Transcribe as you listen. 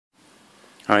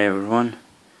Hi everyone,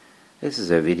 this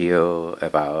is a video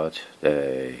about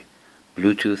the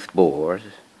Bluetooth board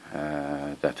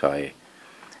that I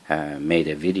made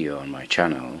a video on my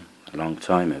channel a long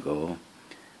time ago.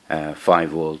 5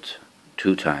 volt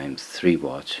 2 times 3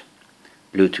 watt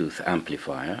Bluetooth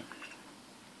amplifier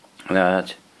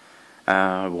that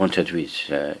I wanted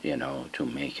to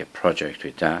make a project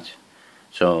with that.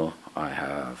 So I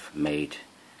have made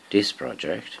this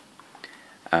project,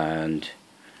 and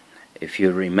if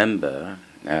you remember,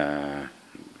 that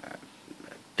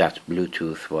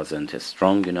Bluetooth wasn't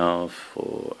strong enough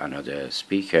for another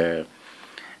speaker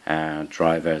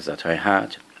drivers that I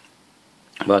had,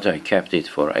 but I kept it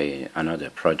for another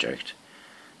project.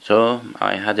 So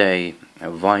I had a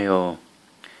Vaio,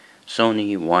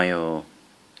 Sony Vaio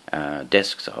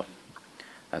desktop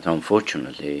that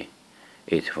unfortunately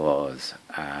it was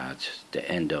at the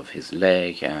end of his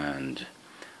leg, and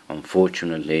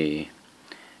unfortunately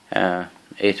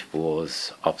it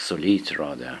was obsolete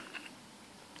rather,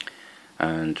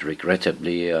 and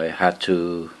regrettably I had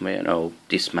to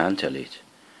dismantle it.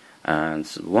 And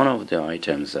one of the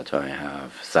items that I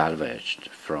have salvaged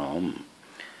from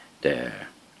the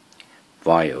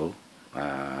Vaio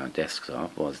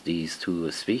desktop was these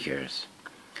 2 speakers,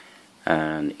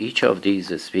 and each of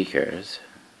these speakers,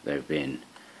 they've been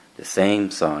the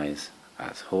same size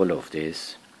as whole of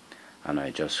this, and I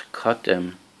just cut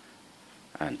them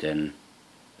and then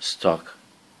stuck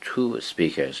 2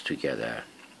 speakers together.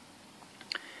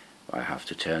 I have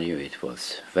to tell you, it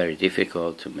was very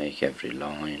difficult to make every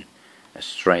line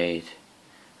straight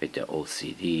with the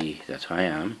OCD that I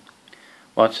am,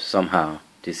 but somehow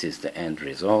this is the end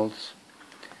result.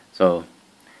 So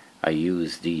I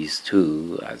use these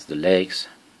 2 as the legs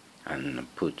and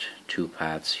put 2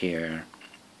 pads here,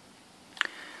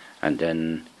 and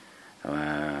then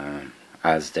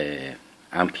as the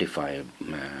amplifier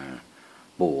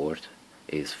board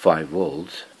is 5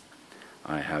 volts,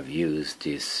 I have used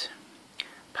this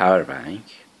power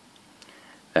bank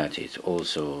that is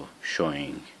also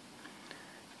showing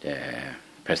the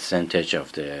percentage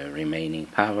of the remaining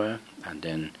power, and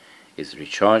then is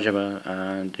rechargeable,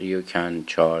 and you can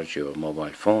charge your mobile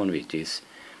phone with this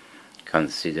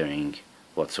considering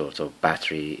what sort of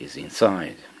battery is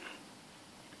inside.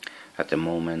 At the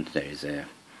moment there is a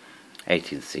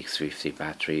 18650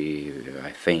 battery,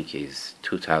 I think is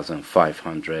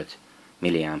 2500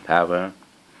 milliamp hour,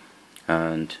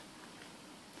 and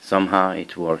somehow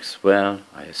it works well.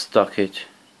 I stuck it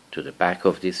to the back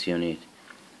of this unit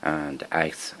and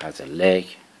acts as a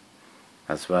leg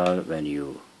as well when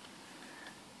you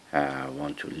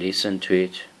want to listen to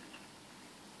it,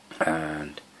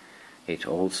 and it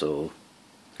also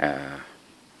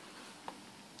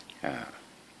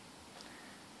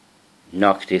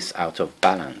knock this out of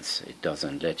balance. It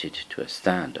doesn't let it to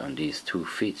stand on these 2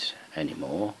 feet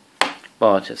anymore,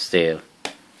 but still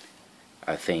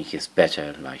I think it's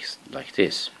better like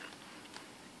this.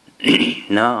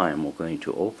 Now I'm going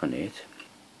to open it.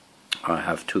 I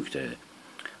have took the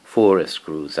 4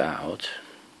 screws out.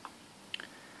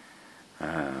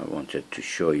 I wanted to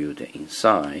show you the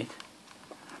inside.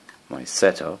 My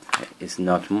setup is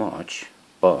not much,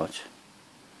 but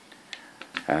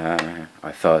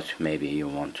I thought maybe you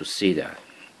want to see that.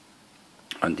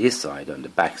 On this side, on the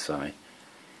back side,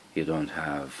 you don't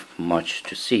have much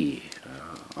to see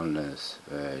unless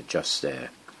just the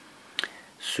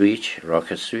switch,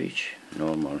 rocker switch,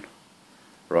 normal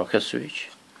rocker switch,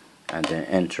 and the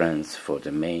entrance for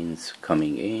the mains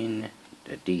coming in,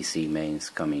 the DC mains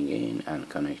coming in and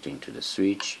connecting to the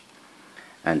switch,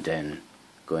 and then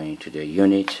going to the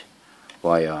unit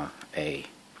via a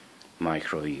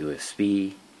micro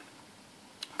USB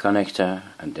connector,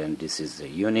 and then this is the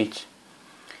unit,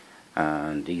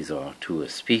 and these are 2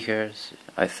 speakers.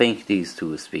 I think these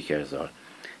 2 speakers are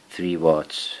 3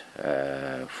 watts,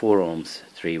 4 ohms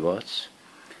 3 watts,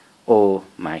 or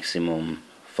maximum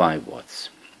 5 watts.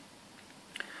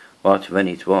 But when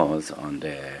it was on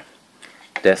the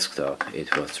desktop,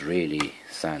 it was really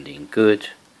sounding good,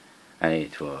 and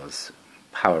it was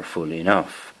powerful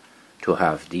enough to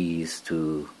have these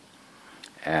 2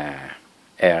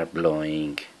 air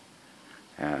blowing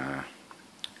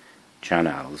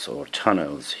channels or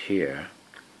tunnels here.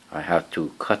 I had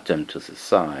to cut them to the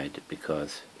side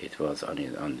because it was on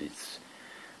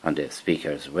the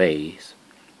speaker's ways.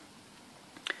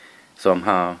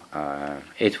 Somehow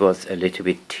it was a little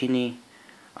bit tinny.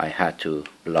 I had to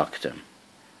block them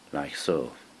like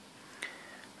so.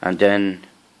 And then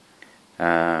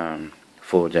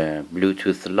for the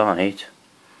Bluetooth light,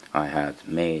 I had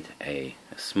made a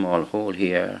small hole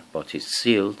here, but it's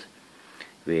sealed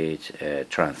with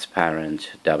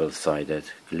transparent double-sided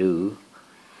glue,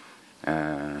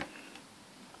 M3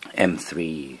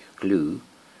 glue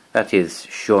that is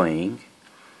showing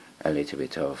a little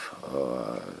bit of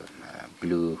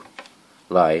blue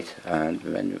light, and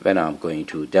when I'm going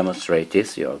to demonstrate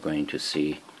this, you're going to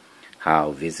see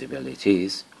how visible it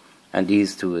is. And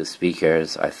these two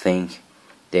speakers, I think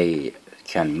they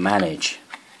can manage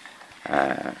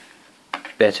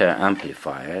better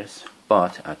amplifiers,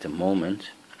 but at the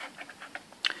moment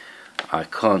I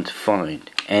can't find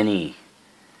any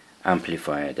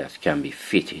amplifier that can be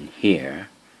fit in here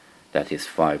that is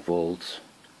 5 volts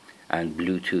and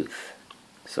Bluetooth.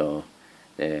 So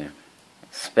the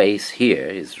space here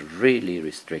is really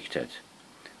restricted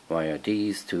via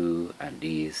these two and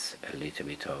these, a little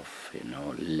bit of, you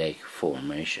know, leg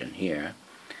formation here,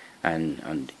 and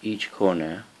on each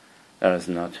corner there is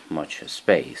not much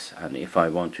space. And if I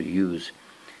want to use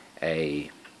a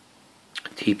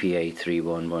TPA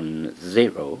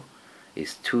 3110,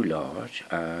 is too large,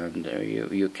 and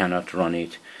you cannot run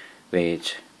it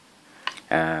with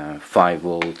 5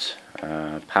 volt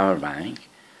power bank,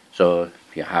 so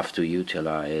you have to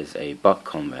utilize a buck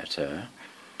converter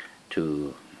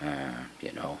to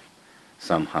you know,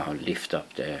 somehow lift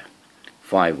up the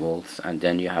 5 volts, and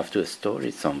then you have to store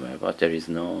it somewhere, but there is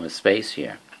no space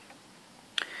here.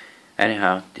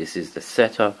 Anyhow, this is the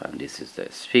setup and this is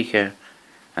the speaker,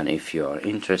 and if you are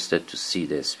interested to see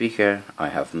the speaker, I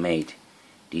have made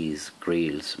these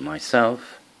grills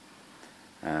myself,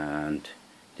 and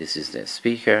this is the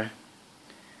speaker,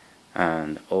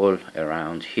 and all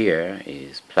around here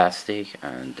is plastic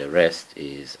and the rest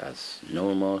is as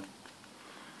normal,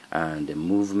 and the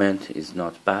movement is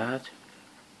not bad,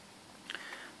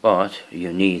 but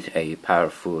you need a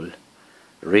powerful,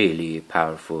 really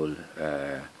powerful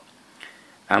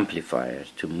amplifier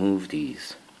to move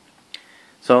these.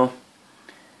 So,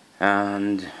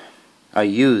 and I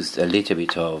used a lot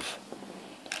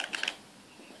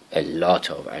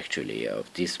of actually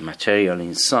of this material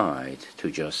inside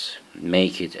to just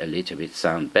make it a little bit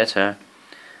sound better,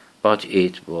 but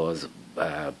it was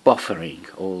buffering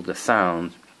all the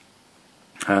sound,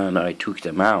 and I took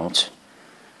them out,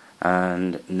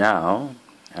 and now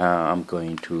I'm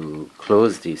going to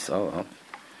close this up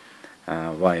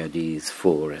via these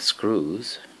 4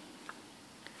 screws,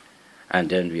 and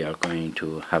then we are going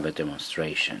to have a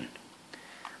demonstration.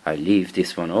 I leave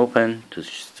this one open to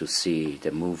see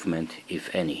the movement, if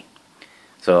any.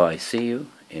 So I see you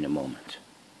in a moment.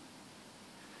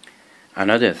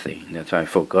 Another thing that I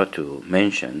forgot to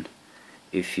mention,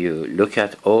 if you look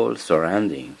at all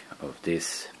surrounding of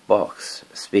this box,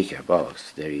 speaker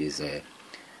box, there is a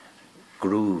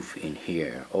groove in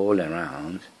here all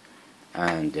around,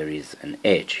 and there is an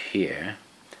edge here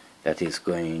that is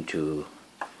going to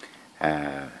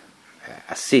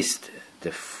assist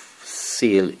the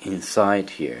seal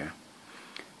inside here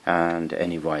and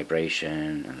any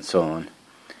vibration and so on.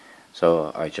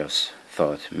 So I just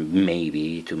thought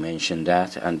maybe to mention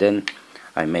that, and then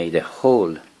I made a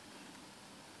hole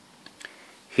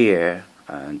here,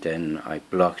 and then I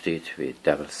blocked it with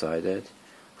double-sided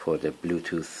for the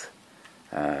Bluetooth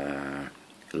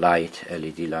light,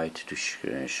 LED light to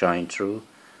shine through,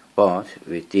 but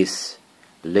with this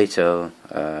little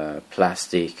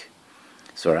plastic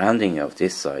surrounding of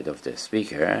this side of the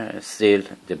speaker, still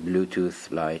the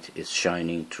Bluetooth light is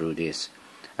shining through this,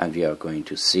 and we are going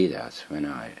to see that when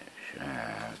I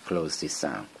close this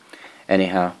down.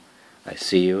 Anyhow, I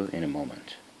see you in a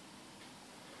moment.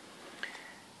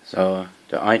 So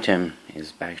the item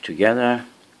is back together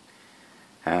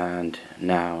and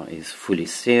now is fully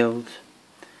sealed,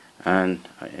 and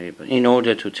in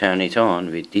order to turn it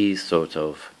on with these sort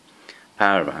of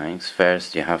power banks,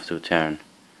 first you have to turn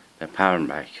the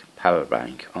power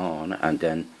bank on and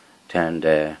then turn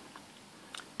the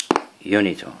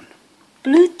unit on.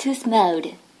 Bluetooth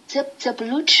mode. The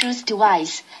Bluetooth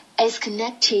device is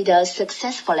connected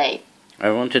successfully. I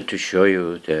wanted to show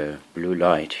you the blue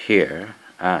light here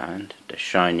and the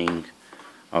shining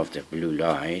of the blue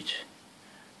light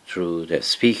through the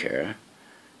speaker.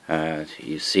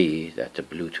 You see that the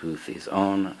Bluetooth is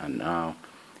on and now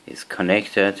is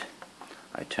connected.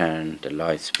 I turn the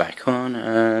lights back on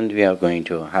and we are going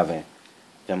to have a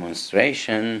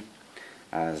demonstration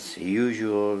as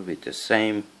usual with the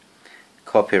same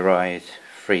copyright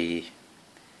free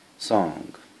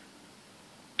song.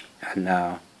 And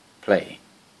now play.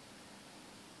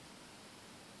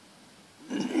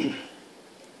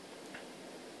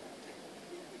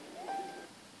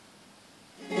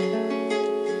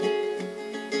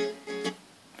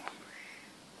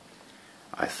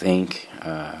 I think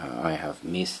I have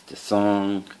missed the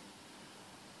song.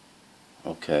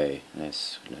 Okay,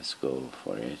 let's go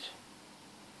for it.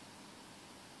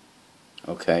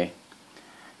 Okay,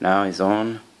 now it's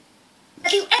on.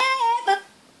 Have you ever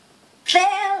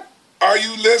felt? Are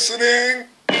you listening?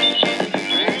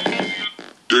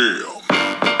 Damn.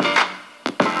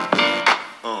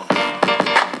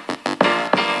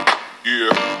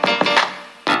 Yeah.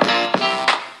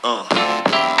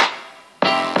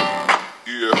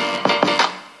 Yeah.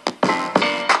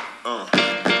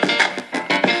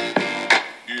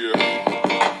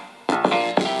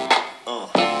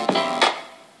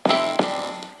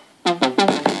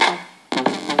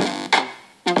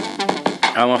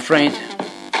 I'm afraid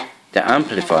the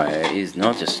amplifier is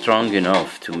not strong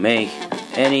enough to make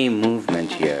any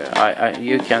movement here.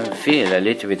 You can feel a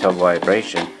little bit of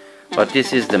vibration, but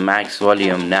this is the max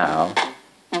volume now.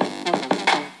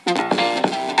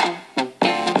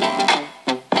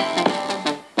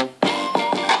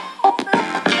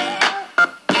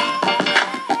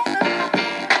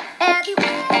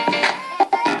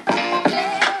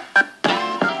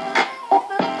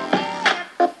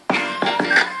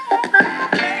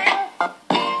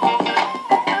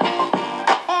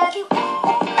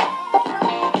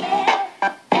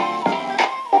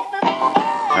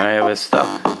 I have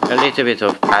stuck a little bit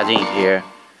of padding here.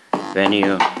 When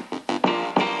you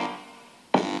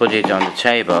put it on the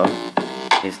table,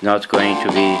 it's not going to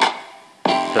be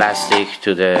plastic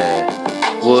to the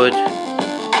wood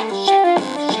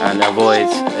and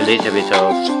avoids a little bit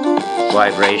of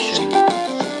vibration.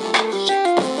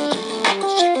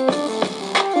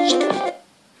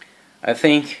 I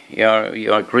think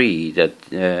you agree that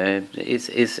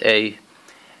it's a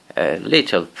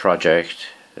little project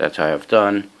that I have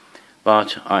done,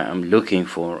 but I am looking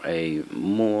for a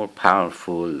more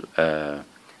powerful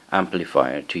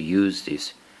amplifier to use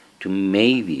this to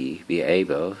maybe be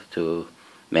able to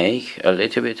make a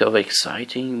little bit of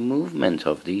exciting movement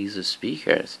of these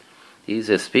speakers.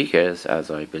 These speakers, as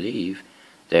I believe,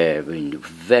 they've been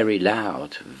very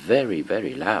loud, very,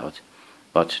 very loud,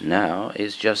 but now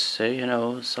it's just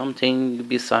something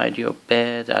beside your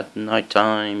bed at night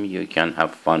time. You can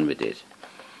have fun with it.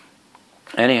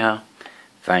 Anyhow,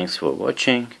 thanks for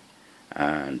watching,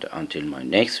 and until my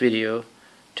next video,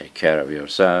 take care of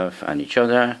yourself and each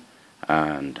other,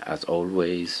 and as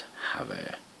always, have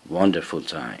a wonderful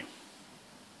time.